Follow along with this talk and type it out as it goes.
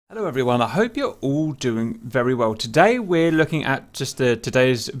Hello everyone, I hope you're all doing very well. Today we're looking at just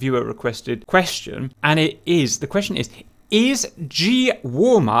today's viewer requested question, and the question is G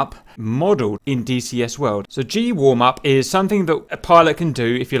warm-up modeled in DCS world? So G warm-up is something that a pilot can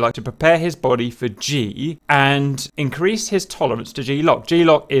do, if you like, to prepare his body for G and increase his tolerance to G-lock.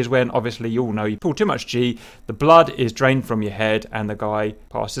 G-lock is when, obviously, you all know, you pull too much G, the blood is drained from your head and the guy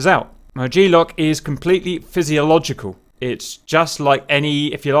passes out. Now G-lock is completely physiological. It's just like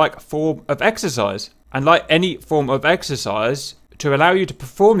any, if you like, form of exercise. And like any form of exercise, to allow you to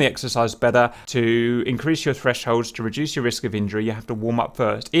perform the exercise better, to increase your thresholds, to reduce your risk of injury, you have to warm up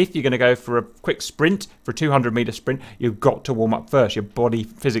first. If you're going to go for a quick sprint, for a 200-meter sprint, you've got to warm up first. Your body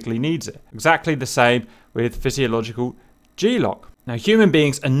physically needs it. Exactly the same with physiological G-lock. Now, human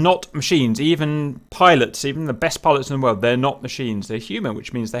beings are not machines. Even pilots, even the best pilots in the world, they're not machines. They're human,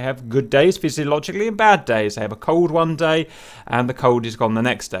 which means they have good days physiologically and bad days. They have a cold one day and the cold is gone the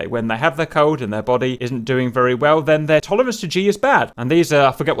next day. When they have the cold and their body isn't doing very well, then their tolerance to G is bad. And these are,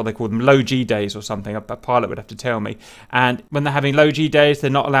 I forget what they call them, low G days or something. A pilot would have to tell me. And when they're having low G days,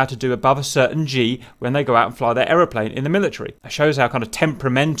 they're not allowed to do above a certain G when they go out and fly their aeroplane in the military. It shows how kind of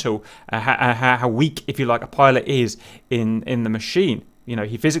temperamental, how weak, if you like, a pilot is in the machine. You know,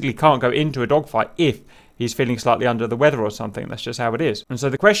 he physically can't go into a dogfight if he's feeling slightly under the weather or something. That's just how it is. And so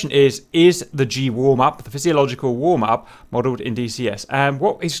the question is the G warm-up, the physiological warm-up, modelled in DCS? And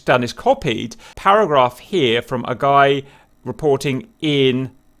what he's done is copied a paragraph here from a guy reporting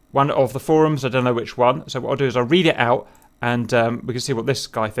in one of the forums. I don't know which one. So what I'll do is I'll read it out, and we can see what this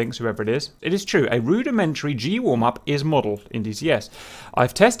guy thinks, whoever it is. It is true, a rudimentary G warm-up is modelled in DCS.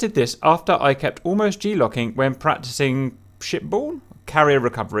 I've tested this after I kept almost G-locking when practicing shipborne carrier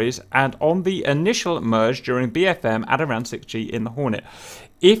recoveries and on the initial merge during BFM at around 6G in the Hornet.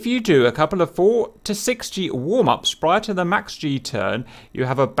 If you do a couple of 4 to 6G warm-ups prior to the max G turn, you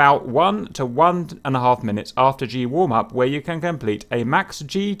have about 1 to 1.5 minutes after G warm-up where you can complete a max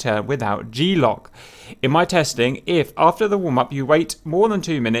G turn without G-lock. In my testing, if after the warm-up you wait more than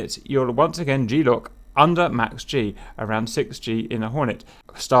 2 minutes, you'll once again G-lock under max G, around 6G in the Hornet.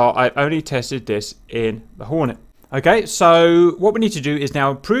 I've only tested this in the Hornet. Okay, so what we need to do is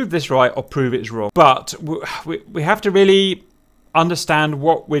now prove this right or prove it's wrong. But we have to really understand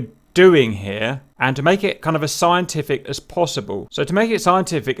what we're doing here and to make it kind of as scientific as possible. So to make it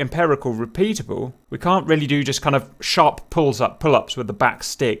scientific, empirical, repeatable, we can't really do just kind of sharp pull-ups with the back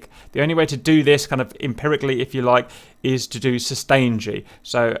stick. The only way to do this kind of empirically, if you like, is to do sustained G.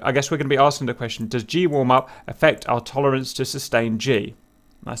 So I guess we're going to be asking the question, does G warm-up affect our tolerance to sustained G?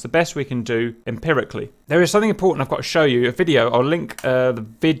 That's the best we can do empirically. There is something important I've got to show you. A video, I'll link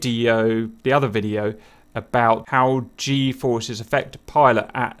the other video about how G forces affect a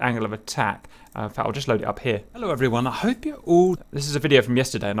pilot at angle of attack. In fact, I'll just load it up here. Hello everyone, I hope you're all... This is a video from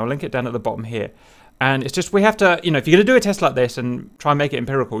yesterday and I'll link it down at the bottom here. And it's just, we have to, you know, if you're going to do a test like this and try and make it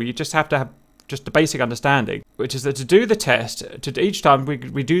empirical, you just have to have just a basic understanding, which is that to do the test, each time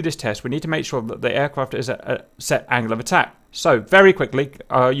we do this test, we need to make sure that the aircraft is at a set angle of attack. So very quickly,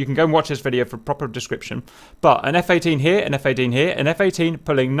 you can go and watch this video for proper description, but an F-18 here, an F-18 here, an F-18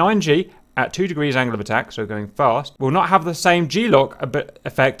 pulling 9G at 2 degrees angle of attack, so going fast, will not have the same G-lock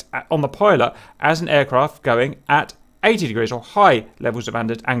effect on the pilot as an aircraft going at 80 degrees or high levels of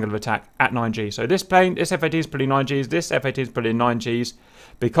angle of attack at 9G. So this F-18 is pulling 9Gs, this F-18 is pulling 9Gs.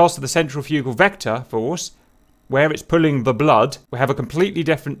 Because of the centrifugal vector force, where it's pulling the blood, we have a completely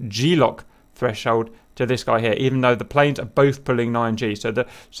different G-lock threshold to this guy here, even though the planes are both pulling 9G.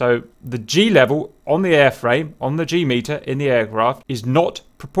 So the G level on the airframe, on the G meter in the aircraft, is not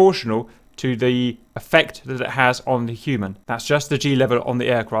proportional to the effect that it has on the human. That's just the G level on the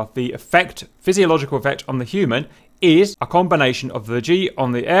aircraft. The effect, physiological effect on the human, is a combination of the G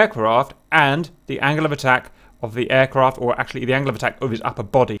on the aircraft and the angle of attack of the aircraft, or actually the angle of attack of his upper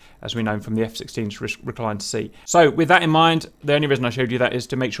body, as we know from the F-16's reclined seat. So with that in mind, the only reason I showed you that is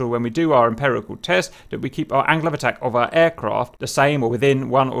to make sure when we do our empirical test that we keep our angle of attack of our aircraft the same or within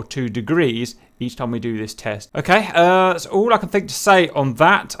 1 or 2 degrees each time we do this test. Okay, that's all I can think to say on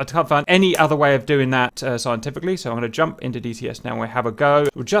that. I can't find any other way of doing that scientifically, so I'm going to jump into DCS now and we'll have a go.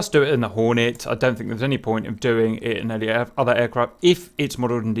 We'll just do it in the Hornet. I don't think there's any point of doing it in any other aircraft. If it's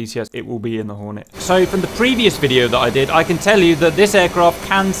modelled in DCS, it will be in the Hornet. So from the previous video that I did, I can tell you that this aircraft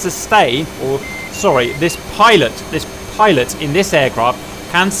can sustain, this pilot in this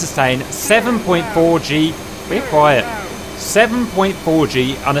aircraft can sustain 7.4 G. Be quiet. 7.4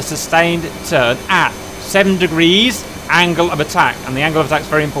 G on a sustained turn at 7 degrees angle of attack. And the angle of attack is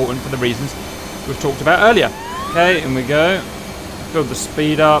very important for the reasons we've talked about earlier. Okay, in we go. Build the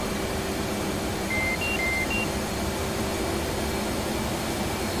speed up.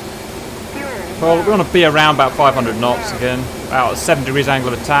 Well, we want to be around about 500 knots again. About 7 degrees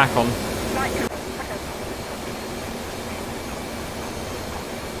angle of attack on.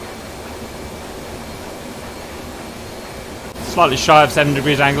 Slightly shy of 7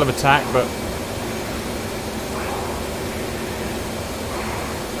 degrees angle of attack, but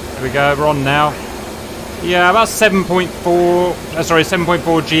there we go, we're on now. Yeah, about 7.4, sorry,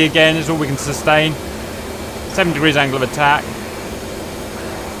 7.4 G again is all we can sustain. 7 degrees angle of attack.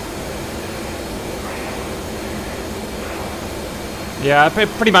 Yeah, it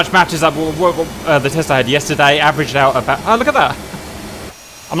pretty much matches up with the test I had yesterday, averaged out about... Oh, look at that!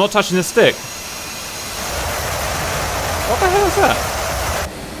 I'm not touching the stick. What the hell is that?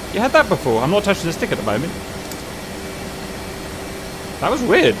 You had that before. I'm not touching the stick at the moment. That was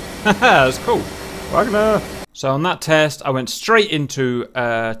weird. That's cool. Wagner. So on that test, I went straight into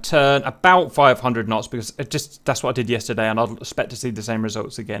a turn about 500 knots because that's what I did yesterday, and I'd expect to see the same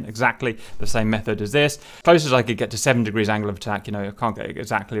results again. Exactly the same method as this. Closest I could get to 7 degrees angle of attack, you know, I can't get it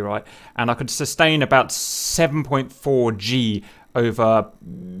exactly right. And I could sustain about 7.4 G over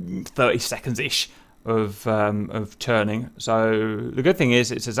 30 seconds-ish of turning. So the good thing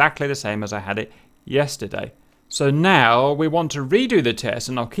is it's exactly the same as I had it yesterday. So now we want to redo the test,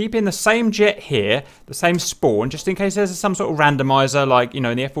 and I'll keep in the same jet here, the same spawn, just in case there's some sort of randomizer, like, you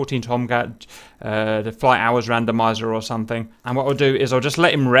know, in the F-14 Tomcat, the flight hours randomizer or something. And what I'll do is I'll just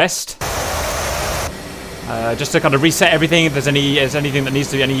let him rest, just to kind of reset everything. If there's anything that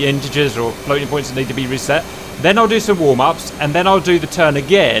needs to be, any integers or floating points that need to be reset. Then I'll do some warm-ups, and then I'll do the turn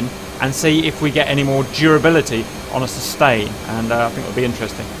again and see if we get any more durability on a sustain. And I think it'll be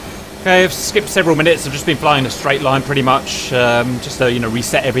interesting. Okay, I've skipped several minutes. I've just been flying a straight line pretty much, just to, you know,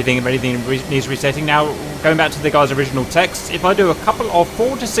 reset everything if anything needs resetting. Now, going back to the guy's original text, if I do a couple of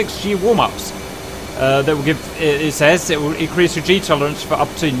 4 to 6 G warm-ups, that will give, it says, it will increase your G tolerance for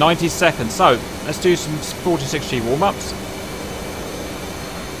up to 90 seconds. So, let's do some 4 to 6 G warm-ups.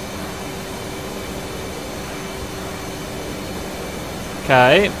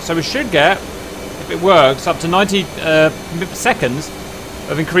 Okay, so we should get, if it works, up to 90 seconds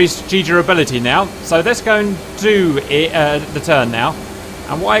of increased G durability now. So let's go and do it, the turn now.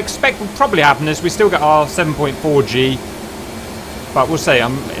 And what I expect will probably happen is we still get our 7.4 G, but we'll see. You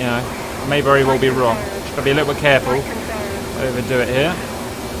know, I may very well be wrong. Just gotta be a little bit careful. Overdo it here.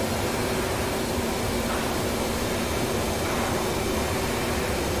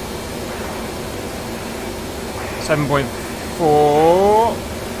 .4.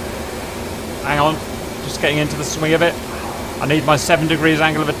 Hang on, just getting into the swing of it. I need my 7 degrees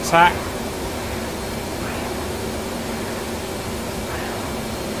angle of attack.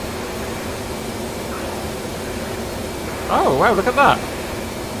 Oh, wow, look at that.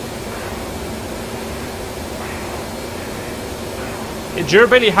 The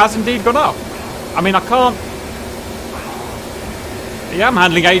durability has indeed gone up. I mean, I can't... Yeah, I'm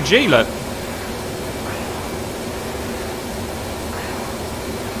handling 8G, look.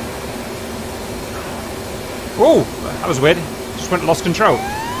 Oh, that was weird. Just lost control.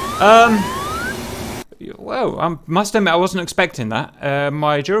 Well, I must admit I wasn't expecting that.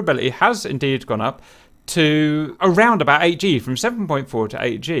 My durability has indeed gone up to around about 8G, from 7.4 to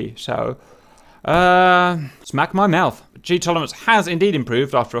 8G. So, smack my mouth. G tolerance has indeed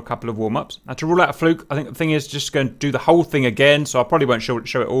improved after a couple of warm-ups. Now, to rule out a fluke, I think the thing is just going to do the whole thing again. So I probably won't show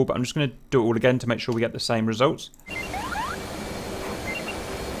it all, but I'm just going to do it all again to make sure we get the same results.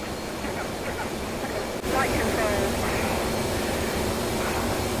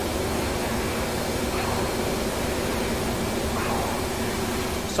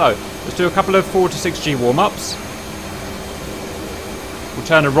 So, let's do a couple of 4 to 6G warm-ups. We'll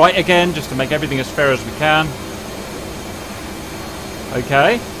turn to right again, just to make everything as fair as we can.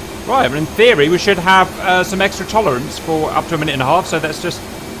 Okay. Right, but in theory, we should have some extra tolerance for up to 1.5 minutes, so let's just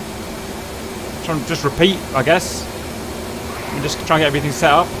repeat, I guess. And just try and get everything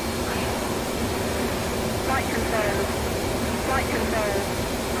set up. Flight control. Flight control.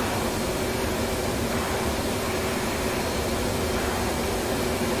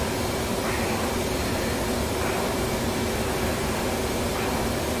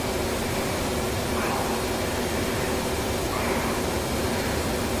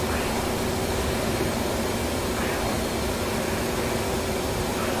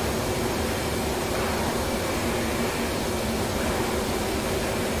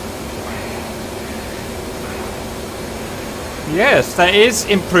 Yes, there is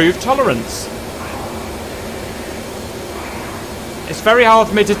improved tolerance. It's very hard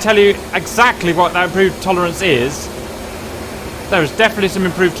for me to tell you exactly what that improved tolerance is. There was definitely some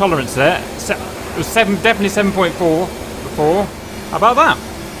improved tolerance there. It was definitely 7.4 before. How about that?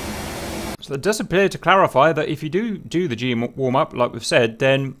 So it does appear to clarify that if you do the G warm-up, like we've said,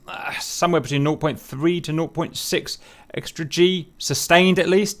 then somewhere between 0.3 to 0.6 extra G, sustained at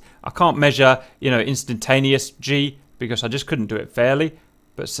least. I can't measure, instantaneous G because I just couldn't do it fairly.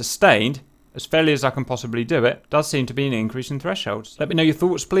 But sustained, as fairly as I can possibly do it, does seem to be an increase in thresholds. Let me know your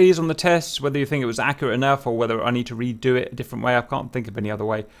thoughts, please, on the tests, whether you think it was accurate enough or whether I need to redo it a different way. I can't think of any other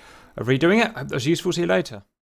way of redoing it. I hope that was useful. See you later.